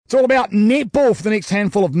It's all about netball for the next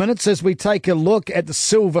handful of minutes as we take a look at the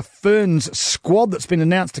Silver Ferns squad that's been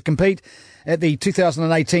announced to compete at the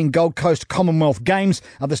 2018 Gold Coast Commonwealth Games.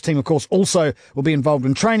 This team, of course, also will be involved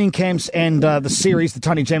in training camps and the series, the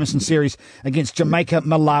Tony Jamison series against Jamaica,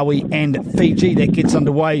 Malawi and Fiji that gets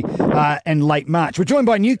underway in late March. We're joined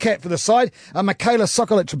by new cat for the side, Michaela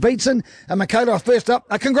Sokolic-Beatson. Michaela, first up,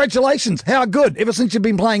 congratulations. How good. Ever since you've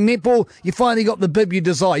been playing netball, you finally got the bib you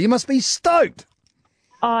desire. You must be stoked.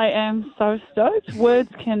 I am so stoked.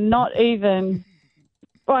 Words cannot even...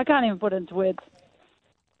 Well, I can't even put it into words.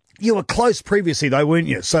 You were close previously, though, weren't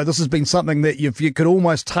you? So this has been something that you could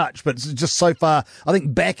almost touch, but it's just so far, I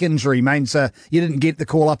think back injury means you didn't get the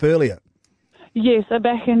call up earlier. Yes, a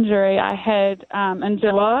back injury I had in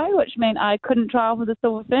July, which meant I couldn't trial for the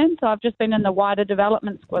Silver Ferns, so I've just been in the wider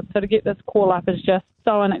development squad. So to get this call up is just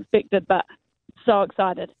so unexpected, but so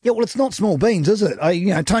excited. Yeah, well, it's not small beans, is it?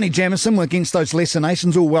 Tony Jamison against those lesser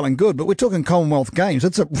nations, all well and good, but we're talking Commonwealth Games.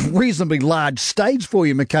 It's a reasonably large stage for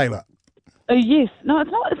you, Michaela. Yes. No, it's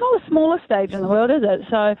not the smallest stage in the world, is it?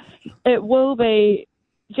 So it will be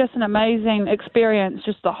just an amazing experience,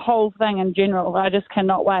 just the whole thing in general. I just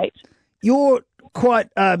cannot wait. You're quite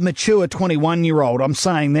a mature 21-year-old. I'm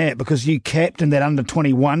saying that because you captained that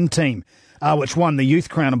under-21 team, which won the Youth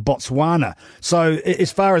Crown in Botswana. So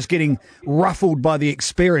as far as getting ruffled by the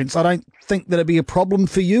experience, I don't think that it'd be a problem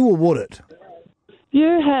for you, or would it?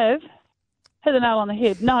 You have hit the nail on the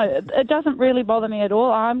head. No, it doesn't really bother me at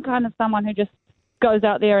all. I'm kind of someone who just goes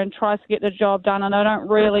out there and tries to get the job done, and I don't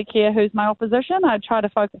really care who's my opposition. I try to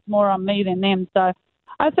focus more on me than them, so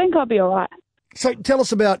I think I'll be all right. So tell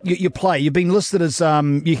us about your play. You've been listed as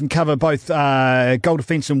you can cover both goal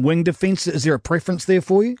defence and wing defence. Is there a preference there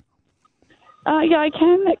for you? Yeah, I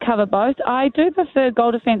can cover both. I do prefer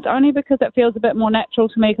goal defence only because it feels a bit more natural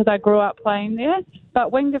to me because I grew up playing there.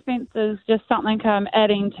 But wing defence is just something I'm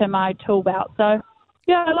adding to my tool belt. So,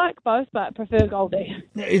 yeah, I like both, but prefer goal D.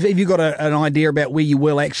 Have you got an idea about where you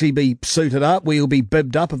will actually be suited up, where you'll be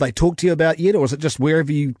bibbed up? Have they talked to you about yet, or is it just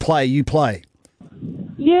wherever you play, you play?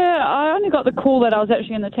 Yeah, I only got the call that I was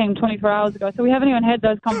actually in the team 24 hours ago, so we haven't even had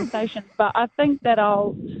those conversations. But I think that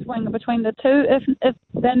I'll swing between the two if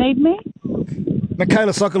they need me.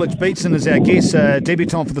 Michaela Sokolic-Beatson is our guest,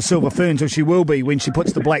 debutant for the Silver Ferns, or she will be when she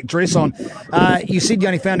puts the black dress on. You said you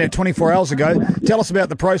only found out 24 hours ago. Tell us about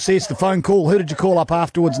the process, the phone call, who did you call up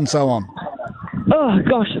afterwards and so on? Oh,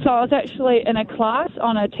 gosh. So I was actually in a class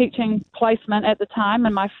on a teaching placement at the time,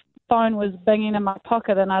 and my phone was binging in my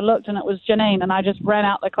pocket, and I looked and it was Janine, and I just ran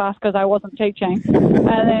out the class because I wasn't teaching.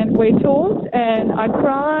 And then we talked, and I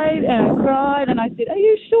cried and I said, are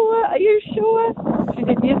you sure? Are you sure? She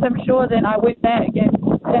said, yes, I'm sure. Then I went back, and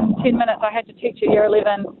in 10 minutes I had to teach a year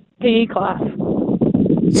 11 PE class.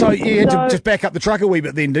 So you had to just back up the truck a wee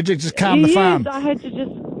bit then, did you? Just calm the farm? Yes, I had to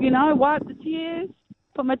just, wipe the tears,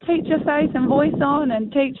 put my teacher face and voice on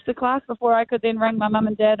and teach the class before I could then ring my mum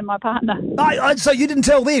and dad and my partner. So you didn't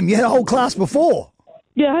tell them? You had a whole class before?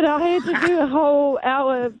 Yeah, I had to do a whole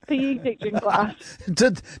hour PE teaching class.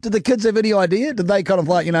 Did the kids have any idea? Did they kind of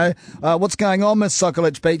what's going on, Miss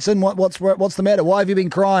Sokolic-Beatson? What's the matter? Why have you been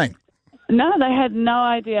crying? No, they had no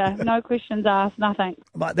idea. No questions asked, nothing.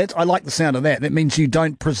 But I like the sound of that. That means you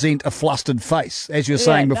don't present a flustered face, as you were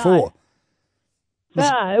saying before. No.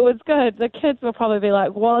 Yeah, it was good. The kids will probably be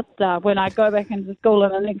like, what the, when I go back into school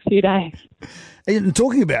in the next few days. And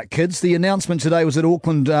talking about kids, the announcement today was at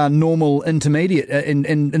Auckland Normal Intermediate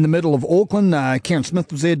in the middle of Auckland. Karen Smith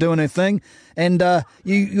was there doing her thing. And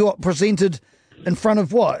you got presented in front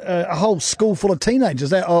of what? A whole school full of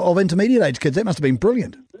teenagers, of intermediate age kids. That must have been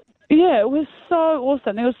brilliant. Yeah, it was so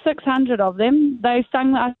awesome. There was 600 of them. They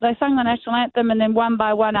sung the national anthem, and then one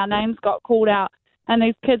by one our names got called out. And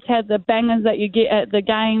these kids had the bangers that you get at the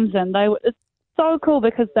games, and it's so cool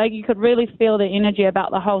because you could really feel the energy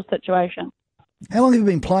about the whole situation. How long have you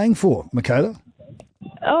been playing for, Michaela?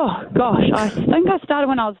 Oh, gosh, I think I started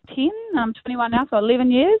when I was 10. I'm 21 now, so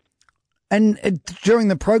 11 years. And during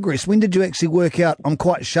the progress, when did you actually work out, I'm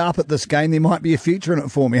quite sharp at this game, there might be a future in it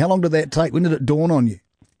for me? How long did that take? When did it dawn on you?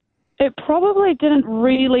 It probably didn't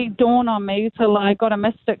really dawn on me till I got a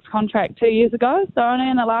Mystics contract 2 years ago. So only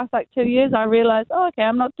in the last 2 years I realised, okay,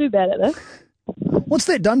 I'm not too bad at this. What's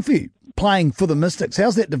that done for you, playing for the Mystics?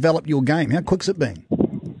 How's that developed your game? How quick's it been?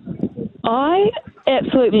 I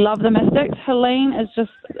absolutely love the Mystics. Helene is just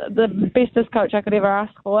the bestest coach I could ever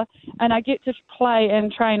ask for. And I get to play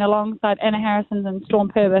and train alongside Anna Harrison and Storm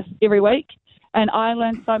Purvis every week. And I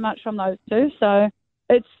learn so much from those two. So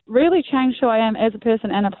it's really changed who I am as a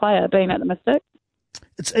person and a player being at the Mystics.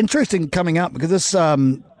 It's interesting coming up because this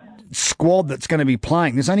squad that's going to be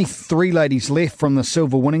playing. There's only 3 ladies left from the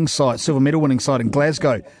silver medal winning side in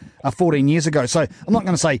Glasgow 14 years ago. So I'm not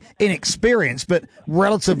going to say inexperienced, but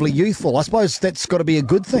relatively youthful. I suppose that's got to be a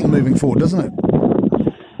good thing moving forward, doesn't it?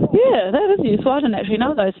 Yeah, that is useful. I didn't actually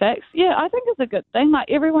know those facts. Yeah, I think it's a good thing. Like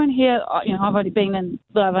everyone here, I've only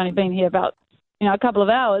been here about a couple of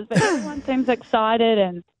hours, but everyone seems excited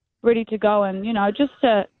and ready to go, and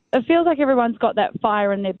it feels like everyone's got that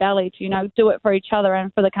fire in their belly to do it for each other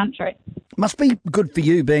and for the country. Must be good for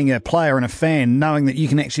you being a player and a fan, knowing that you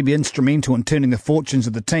can actually be instrumental in turning the fortunes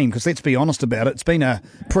of the team. Because let's be honest about it, it's been a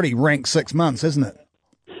pretty rank 6 months, hasn't it?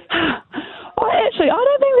 Actually, I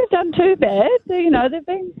don't think they've done too bad.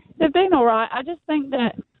 They've been all right. I just think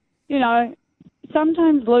that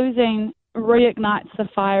sometimes losing reignites the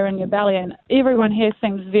fire in your belly, and everyone here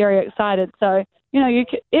seems very excited. So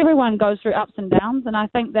everyone goes through ups and downs, and I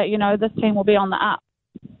think that this team will be on the up.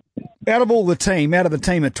 Out of the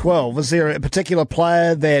team of 12, is there a particular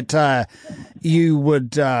player that you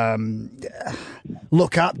would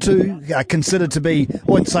look up to, consider to be, I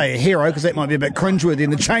wouldn't say a hero because that might be a bit cringeworthy in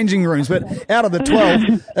the changing rooms, but out of the 12,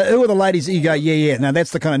 who are the ladies that you go, now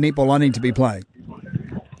that's the kind of netball I need to be playing?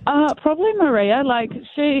 Probably Maria.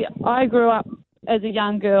 I grew up as a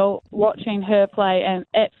young girl watching her play and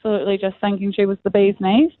absolutely just thinking she was the bee's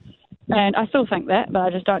knees. And I still think that, but I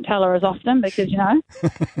just don't tell her as often because,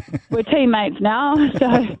 we're teammates now.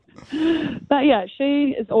 But yeah,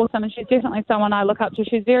 she is awesome, and she's definitely someone I look up to.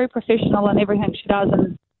 She's very professional in everything she does,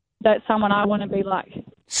 and that's someone I want to be like.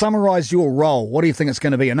 Summarise your role. What do you think it's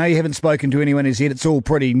going to be? I know you haven't spoken to anyone as yet. It's all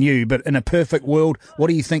pretty new, but in a perfect world, what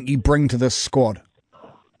do you think you bring to this squad?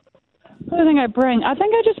 What do I think I bring? I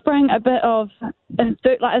think I just bring a bit of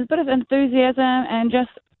enthusiasm, and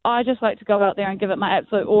I just like to go out there and give it my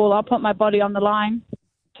absolute all. I'll put my body on the line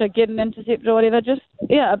to get an intercept or whatever.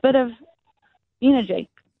 A bit of energy.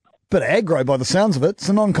 Bit aggro by the sounds of it. It's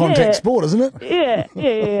a non-contact sport, isn't it?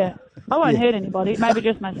 Yeah. I won't hurt anybody, maybe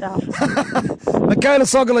just myself. Michaela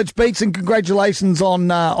Sogolic-Beats, and congratulations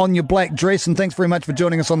on your black dress, and thanks very much for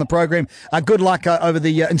joining us on the program. Good luck over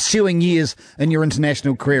the ensuing years in your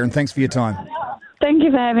international career, and thanks for your time. Thank you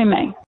for having me.